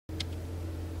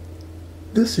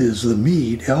This is the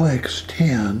Meade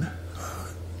LX10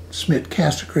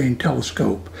 Schmidt-Cassegrain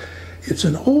telescope. It's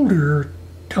an older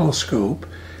telescope,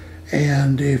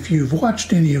 and if you've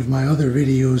watched any of my other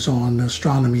videos on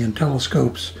astronomy and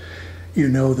telescopes, you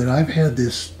know that I've had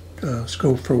this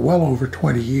scope for well over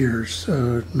 20 years,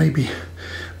 maybe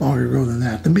longer ago than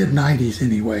that, the mid-90s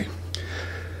anyway.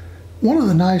 One of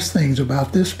the nice things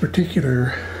about this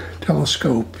particular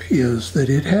telescope is that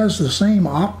it has the same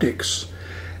optics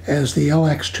as the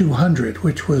LX200,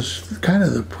 which was kind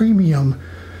of the premium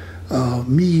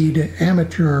Meade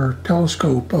amateur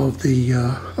telescope of the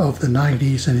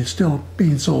 90s, and is still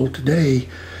being sold today,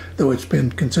 though it's been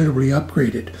considerably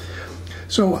upgraded.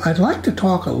 So I'd like to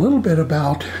talk a little bit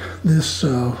about this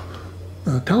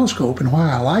telescope and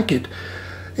why I like it.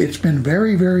 It's been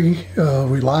very, very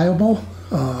reliable.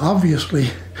 Obviously,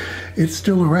 it's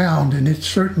still around, and it's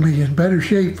certainly in better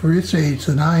shape for its age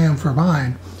than I am for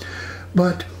mine.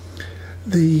 But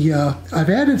I've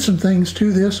added some things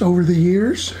to this over the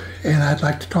years, and I'd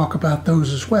like to talk about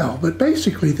those as well. But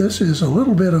basically, this is a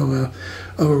little bit of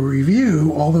a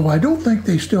review, although I don't think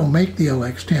they still make the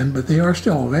LX10, but they are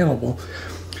still available.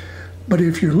 But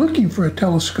if you're looking for a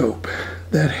telescope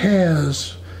that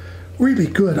has really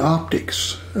good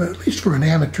optics, at least for an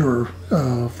amateur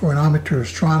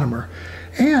astronomer,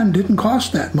 and didn't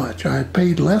cost that much. I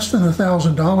paid less than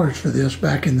 $1,000 for this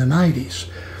back in the 90s.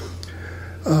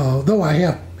 Though I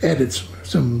have added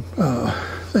some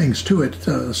things to it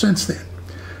since then.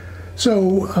 So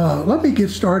let me get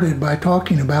started by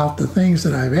talking about the things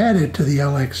that I've added to the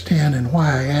LX10 and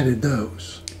why I added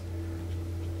those.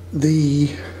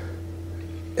 The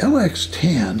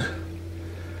LX10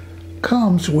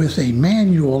 comes with a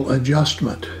manual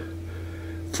adjustment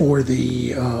for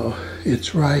the,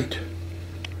 it's right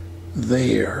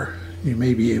there. You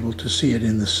may be able to see it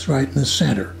right in the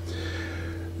center.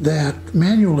 That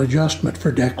manual adjustment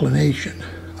for declination.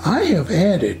 I have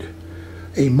added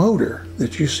a motor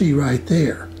that you see right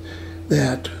there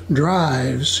that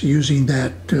drives, using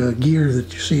that gear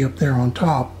that you see up there on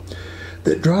top,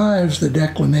 that drives the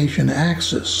declination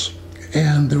axis.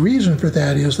 And the reason for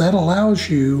that is that allows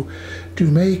you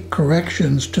to make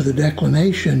corrections to the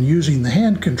declination using the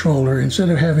hand controller instead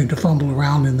of having to fumble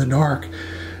around in the dark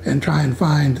and try and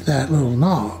find that little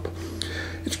knob.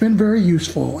 It's been very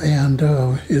useful and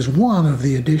is one of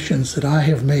the additions that I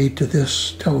have made to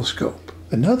this telescope.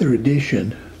 Another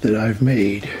addition that I've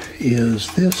made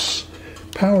is this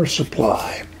power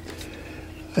supply,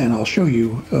 and I'll show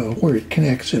you where it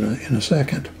connects in a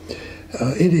second.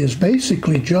 It is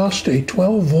basically just a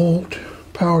 12-volt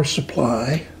power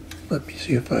supply. Let me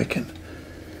see if I can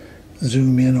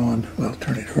zoom in on, well,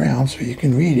 turn it around so you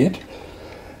can read it.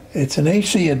 It's an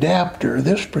AC adapter.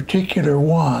 This particular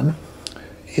one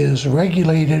is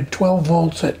regulated 12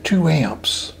 volts at 2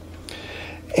 amps.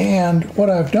 And what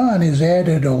I've done is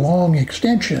added a long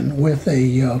extension with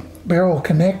a barrel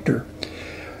connector.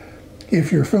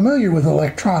 If you're familiar with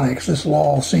electronics, this will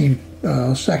all seem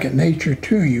second nature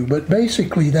to you, but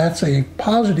basically that's a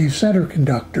positive center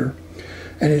conductor,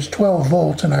 and it's 12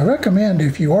 volts. And I recommend,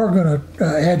 if you are going to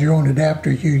add your own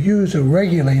adapter, you use a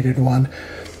regulated one.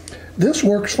 This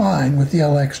works fine with the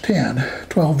LX10,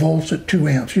 12 volts at 2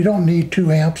 amps. You don't need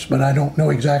 2 amps, but I don't know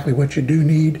exactly what you do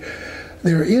need.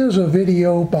 There is a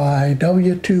video by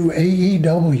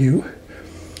W2AEW,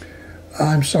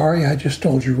 I'm sorry, I just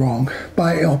told you wrong,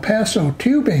 by El Paso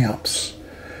Tube Amps,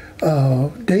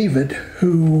 David,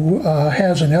 who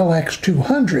has an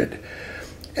LX200,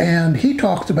 and he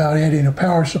talked about adding a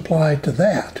power supply to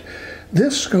that.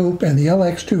 This scope and the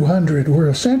LX200 were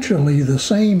essentially the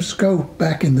same scope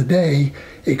back in the day,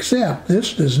 except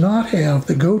this does not have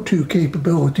the go-to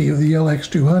capability of the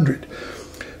LX200.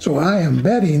 So I am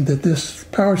betting that this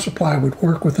power supply would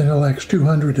work with an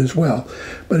LX200 as well.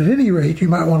 But at any rate, you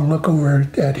might want to look over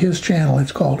at his channel.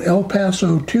 It's called El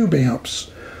Paso Tube Amps.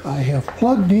 I have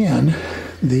plugged in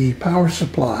the power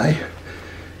supply.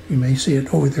 You may see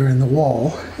it over there in the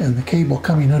wall, and the cable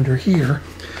coming under here.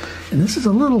 And this is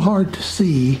a little hard to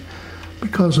see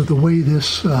because of the way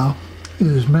this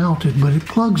is mounted, but it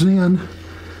plugs in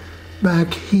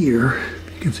back here.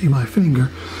 You can see my finger.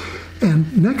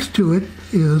 And next to it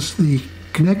is the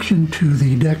connection to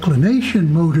the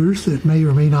declination motors that may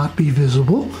or may not be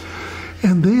visible.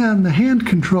 And then the hand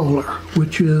controller,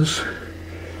 which is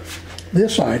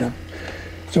this item.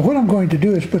 So what I'm going to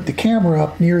do is put the camera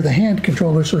up near the hand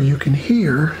controller so you can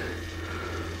hear.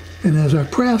 And as I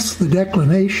press the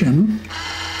declination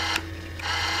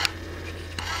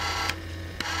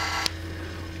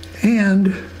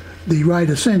and the right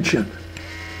ascension.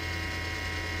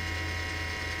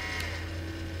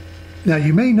 Now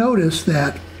you may notice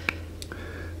that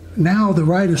now the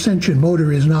right ascension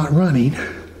motor is not running.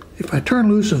 If I turn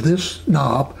loose of this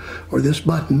knob or this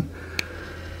button,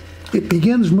 it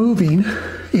begins moving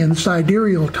in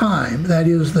sidereal time. That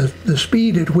is the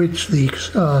speed at which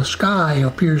the sky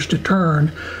appears to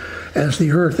turn as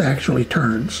the Earth actually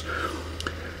turns.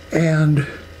 And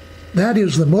that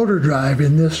is the motor drive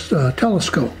in this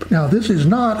telescope. Now, this is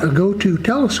not a go-to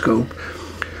telescope,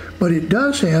 but it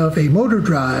does have a motor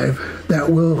drive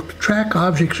that will track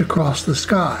objects across the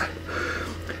sky.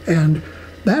 And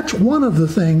that's one of the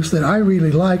things that I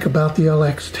really like about the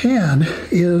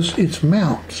LX10 is its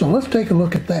mount. So let's take a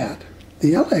look at that.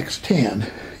 The LX10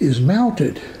 is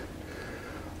mounted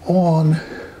on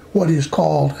what is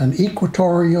called an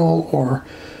equatorial or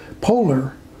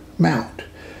polar mount.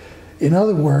 In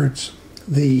other words,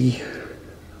 the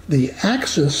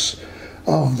axis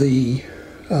of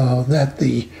that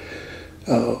the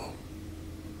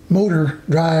motor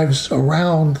drives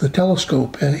around the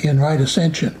telescope in right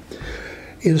ascension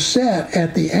is set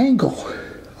at the angle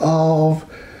of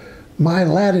my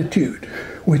latitude,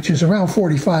 which is around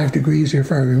 45 degrees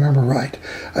if I remember right.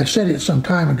 I said it some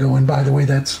time ago, and by the way,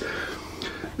 that's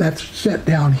set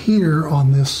down here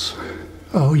on this,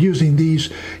 using these,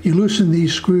 you loosen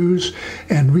these screws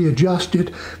and readjust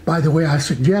it. By the way, I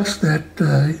suggest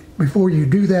that before you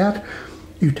do that,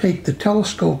 you take the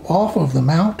telescope off of the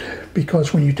mount,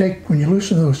 because when you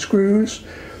loosen those screws,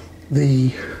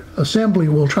 the assembly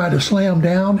will try to slam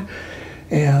down,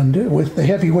 and with the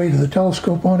heavy weight of the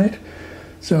telescope on it.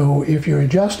 So if you're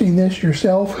adjusting this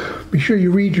yourself, be sure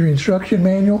you read your instruction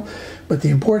manual, but the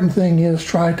important thing is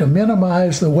try to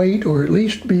minimize the weight, or at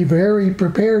least be very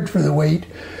prepared for the weight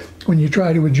when you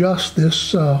try to adjust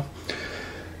this.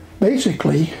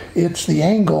 Basically, it's the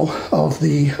angle of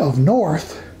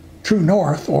north, true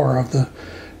north, or of the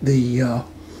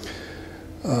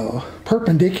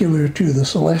perpendicular to the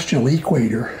celestial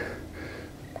equator.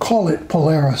 Call it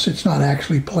Polaris. It's not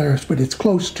actually Polaris, but it's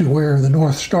close to where the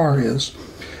North Star is.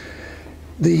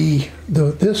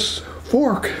 This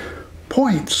fork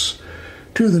points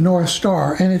to the North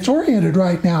Star, and it's oriented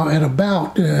right now at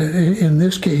about, in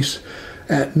this case,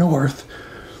 at north.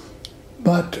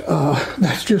 But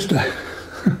that's just a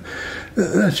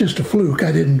fluke.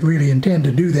 I didn't really intend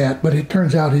to do that, but it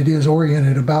turns out it is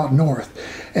oriented about north.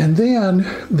 And then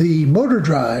the motor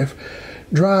drive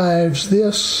drives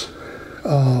this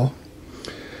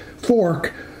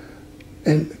fork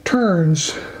and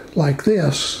turns like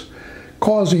this,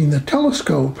 causing the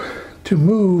telescope to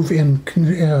move in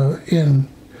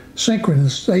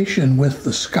synchronization with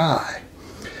the sky.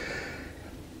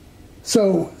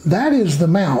 So that is the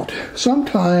mount.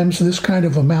 Sometimes this kind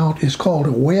of a mount is called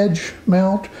a wedge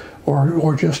mount,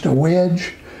 or just a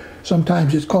wedge.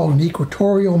 Sometimes it's called an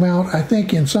equatorial mount. I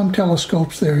think in some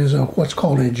telescopes there is what's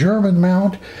called a German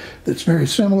mount that's very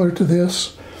similar to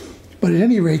this. But at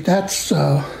any rate, that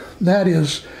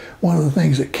is one of the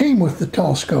things that came with the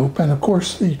telescope. And of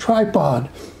course, the tripod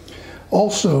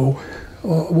also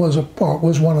was part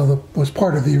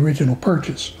of the original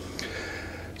purchase.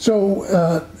 So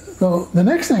the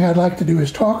next thing I'd like to do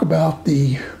is talk about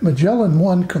the Magellan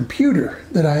 1 computer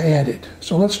that I added.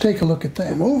 So let's take a look at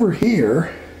that. From over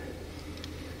here,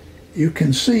 you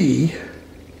can see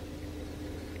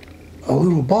a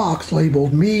little box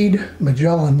labeled Meade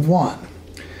Magellan 1.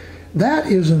 That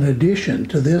is an addition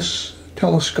to this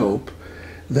telescope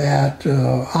that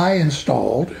I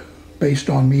installed based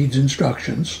on Meade's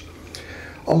instructions,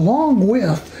 along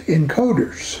with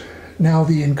encoders. Now,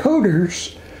 the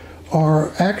encoders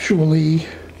are actually,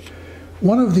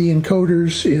 one of the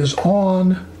encoders is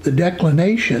on the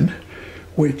declination,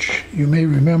 which you may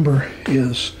remember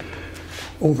is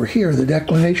over here, the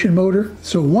declination motor.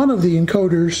 So one of the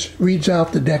encoders reads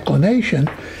out the declination,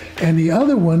 and the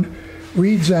other one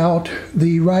reads out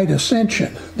the right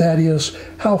ascension. That is,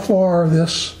 how far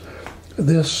this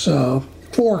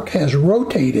fork has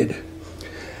rotated.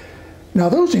 Now,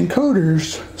 those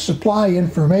encoders supply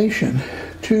information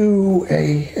to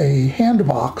a hand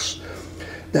box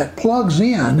that plugs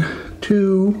in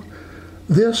to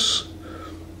this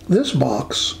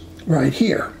box right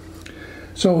here.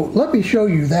 So let me show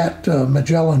you that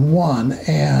Magellan 1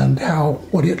 and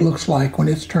what it looks like when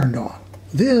it's turned on.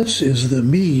 This is the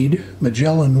Meade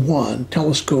Magellan 1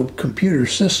 telescope computer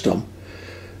system.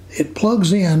 It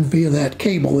plugs in via that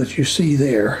cable that you see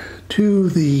there to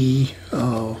the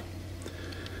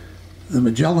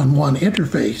Magellan 1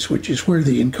 interface, which is where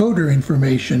the encoder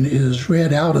information is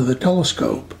read out of the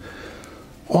telescope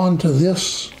onto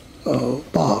this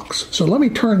box. So let me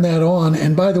turn that on.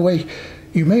 And by the way,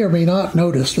 you may or may not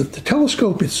notice that the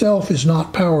telescope itself is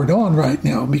not powered on right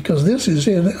now because this is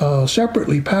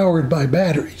separately powered by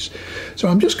batteries. So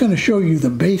I'm just going to show you the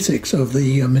basics of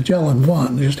the Magellan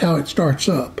 1, just how it starts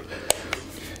up.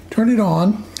 Turn it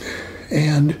on,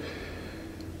 and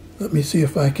let me see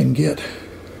if I can get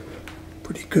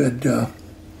pretty good.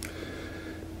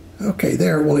 Okay,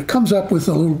 there. Well, it comes up with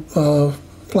a little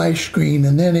flash screen,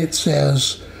 and then it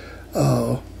says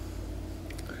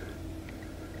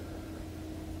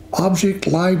Object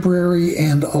Library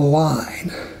and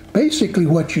Align. Basically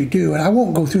what you do, and I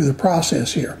won't go through the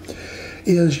process here,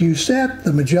 is you set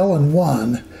the Magellan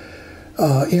 1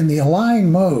 in the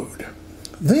Align mode.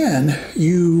 Then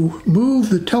you move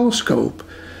the telescope.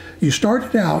 You start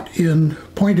it out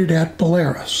pointed at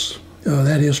Polaris,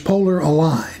 that is polar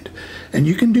aligned. And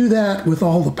you can do that with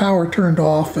all the power turned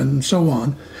off and so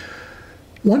on.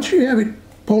 Once you have it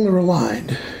polar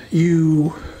aligned,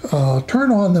 you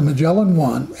turn on the Magellan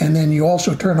 1, and then you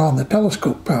also turn on the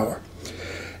telescope power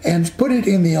and put it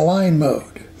in the Align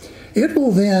mode. It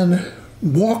will then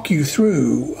walk you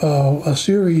through a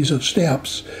series of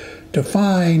steps to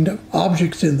find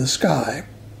objects in the sky,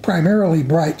 primarily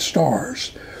bright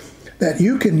stars, that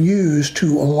you can use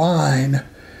to align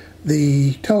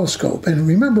the telescope. And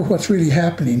remember what's really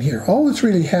happening here. All that's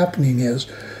really happening is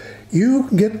you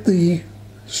get the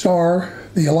star,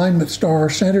 the alignment star,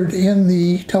 centered in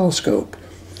the telescope.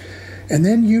 And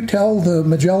then you tell the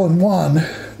Magellan 1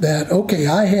 that, okay,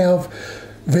 I have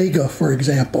Vega, for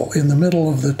example, in the middle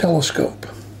of the telescope.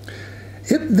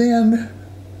 It then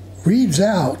reads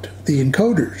out the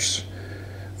encoders,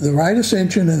 the right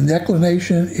ascension and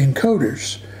declination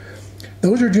encoders.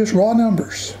 Those are just raw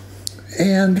numbers,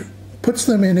 and puts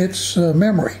them in its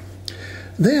memory.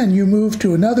 Then you move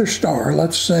to another star,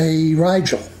 let's say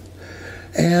Rigel,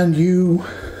 and you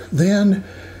then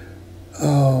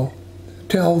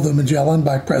tell the Magellan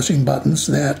by pressing buttons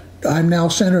that I'm now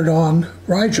centered on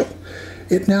Rigel.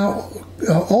 It now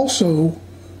also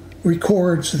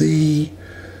records the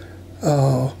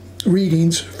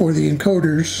readings for the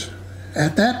encoders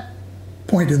at that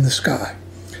point in the sky.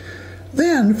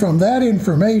 Then from that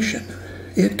information,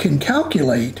 it can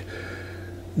calculate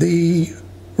the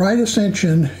right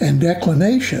ascension and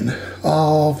declination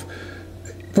of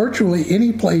virtually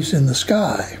any place in the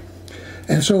sky.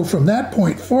 And so from that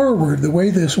point forward, the way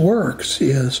this works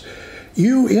is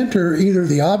you enter either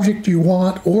the object you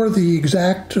want or the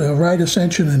exact right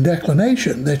ascension and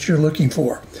declination that you're looking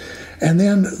for. And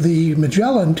then the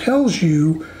Magellan tells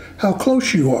you how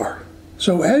close you are.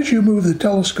 So as you move the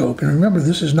telescope, and remember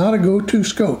this is not a go-to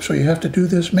scope, so you have to do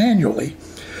this manually.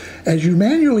 As you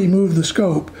manually move the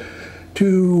scope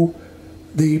to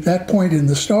that point in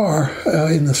the star,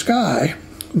 in the sky,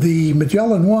 the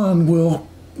Magellan 1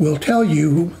 will tell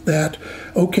you that,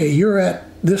 okay, you're at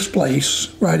this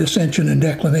place, right ascension and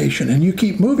declination, and you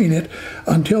keep moving it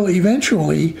until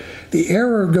eventually the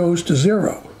error goes to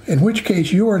 0, in which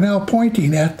case you are now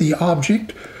pointing at the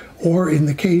object, or in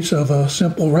the case of a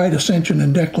simple right ascension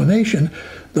and declination,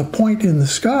 the point in the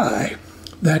sky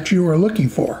that you are looking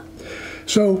for.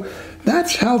 So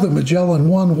that's how the Magellan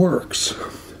 1 works.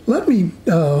 Let me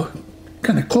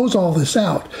kind of close all this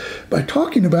out by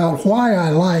talking about why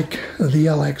I like the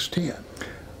LX10.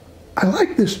 I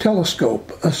like this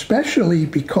telescope especially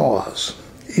because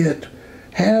it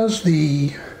has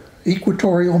the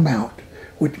equatorial mount,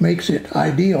 which makes it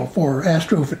ideal for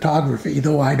astrophotography,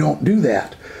 though I don't do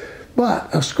that.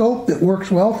 But a scope that works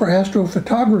well for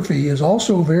astrophotography is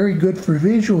also very good for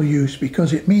visual use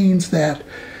because it means that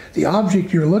the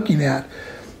object you're looking at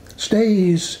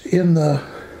stays in the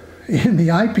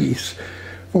eyepiece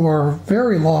for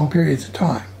very long periods of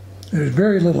time. There's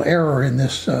very little error in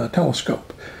this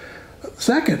telescope.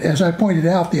 Second, as I pointed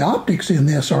out, the optics in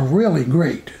this are really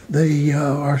great. They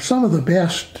are some of the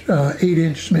best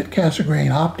 8-inch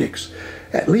Schmidt-Cassegrain optics,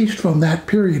 at least from that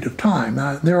period of time.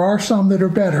 There are some that are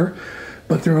better,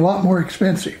 but they're a lot more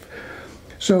expensive.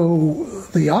 So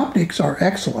the optics are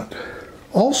excellent.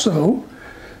 Also,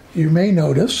 you may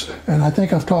notice, and I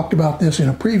think I've talked about this in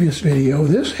a previous video,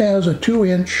 this has a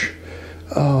 2-inch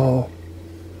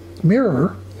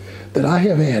mirror that I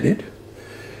have added,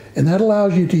 and that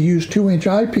allows you to use 2-inch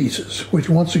eyepieces, which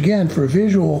once again for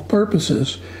visual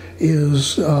purposes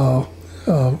is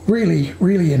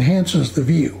really enhances the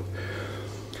view.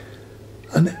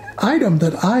 An item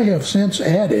that I have since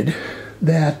added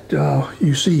that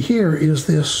you see here is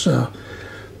this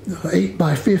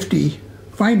 8x50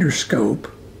 finder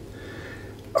scope.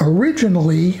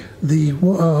 Originally, the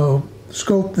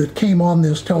scope that came on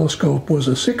this telescope was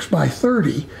a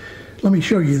 6x30. Let me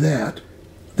show you that.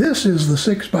 This is the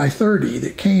 6x30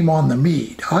 that came on the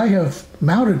Meade. I have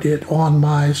mounted it on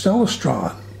my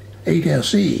Celestron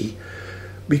 8SE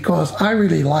because I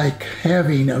really like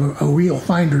having a real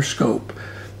finder scope.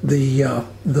 The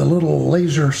little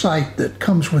laser sight that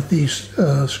comes with these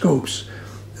scopes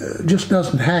just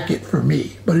doesn't hack it for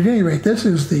me. But at any rate, this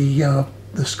is the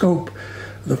scope,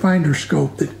 the finder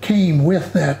scope that came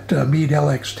with that Meade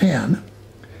LX10.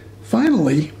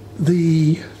 Finally,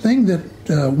 the thing that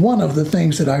one of the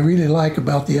things that I really like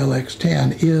about the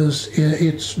LX10 is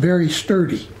it's very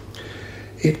sturdy.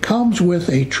 It comes with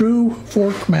a true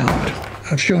fork mount.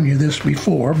 I've shown you this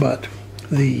before, but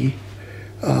it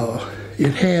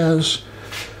has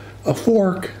a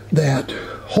fork that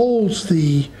holds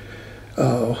the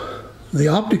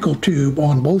optical tube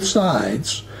on both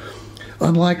sides,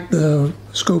 unlike the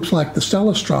scopes like the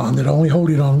Celestron that only hold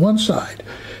it on one side.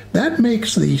 That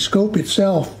makes the scope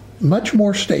itself much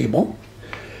more stable.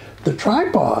 The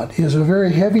tripod is a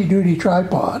very heavy-duty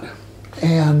tripod,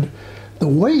 and the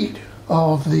weight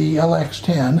of the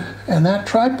LX10 and that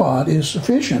tripod is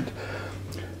sufficient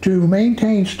to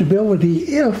maintain stability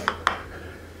if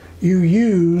you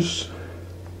use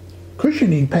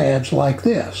cushioning pads like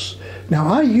this. Now,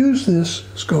 I use this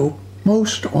scope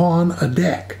most on a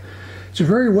deck. It's a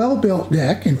very well-built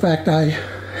deck. In fact, I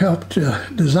helped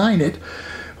design it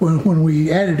when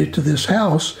we added it to this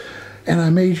house, and I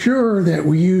made sure that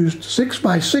we used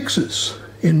 6x6s.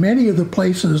 In many of the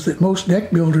places that most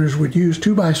deck builders would use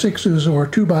 2x6s or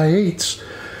 2x8s,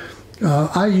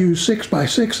 I use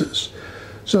 6x6s.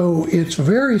 So it's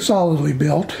very solidly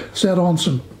built, set on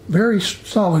some very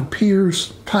solid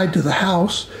piers tied to the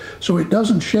house, so it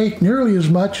doesn't shake nearly as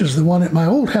much as the one at my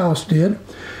old house did.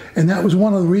 And that was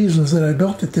one of the reasons that I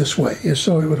built it this way, is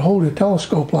so it would hold a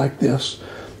telescope like this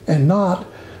and not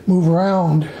move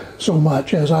around so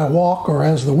much as I walk or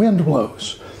as the wind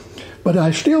blows. But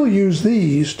I still use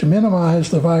these to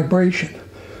minimize the vibration.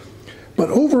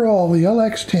 But overall, the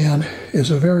LX10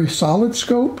 is a very solid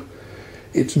scope.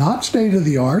 It's not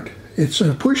state-of-the-art. It's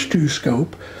a push-to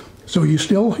scope, so you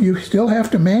still have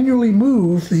to manually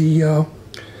move the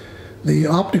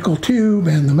optical tube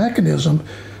and the mechanism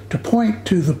to point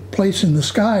to the place in the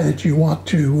sky that you want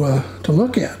to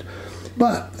look at.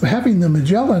 But having the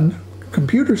Magellan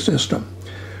computer system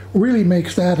really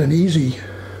makes that an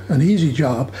easy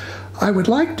job. I would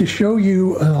like to show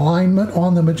you an alignment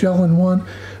on the Magellan one,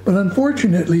 but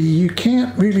unfortunately you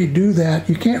can't really do that.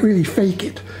 You can't really fake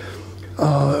it.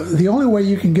 The only way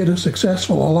you can get a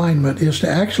successful alignment is to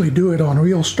actually do it on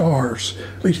real stars.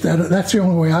 At least that's the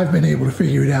only way I've been able to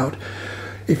figure it out.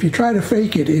 If you try to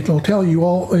fake it, it'll tell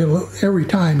you every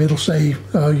time. It'll say,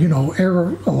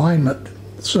 error alignment.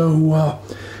 So,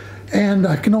 and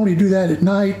I can only do that at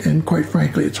night, and quite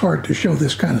frankly, it's hard to show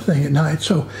this kind of thing at night.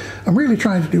 So I'm really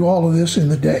trying to do all of this in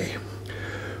the day.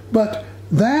 But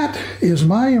that is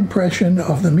my impression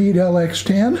of the Meade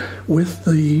LX10 with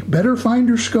the better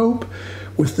finder scope,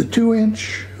 with the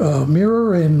 2-inch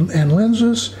mirror and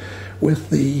lenses, with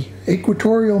the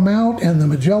equatorial mount and the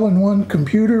Magellan 1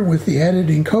 computer with the added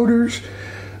encoders,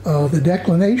 the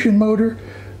declination motor,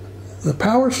 the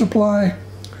power supply.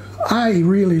 I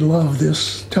really love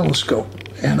this telescope,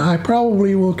 and I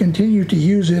probably will continue to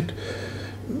use it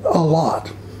a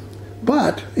lot.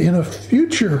 But in a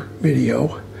future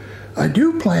video, I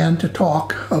do plan to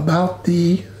talk about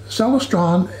the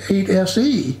Celestron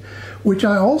 8SE, which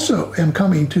I also am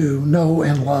coming to know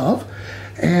and love,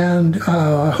 and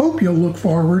I hope you'll look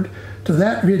forward to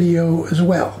that video as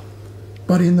well.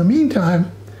 But in the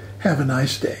meantime, have a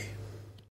nice day.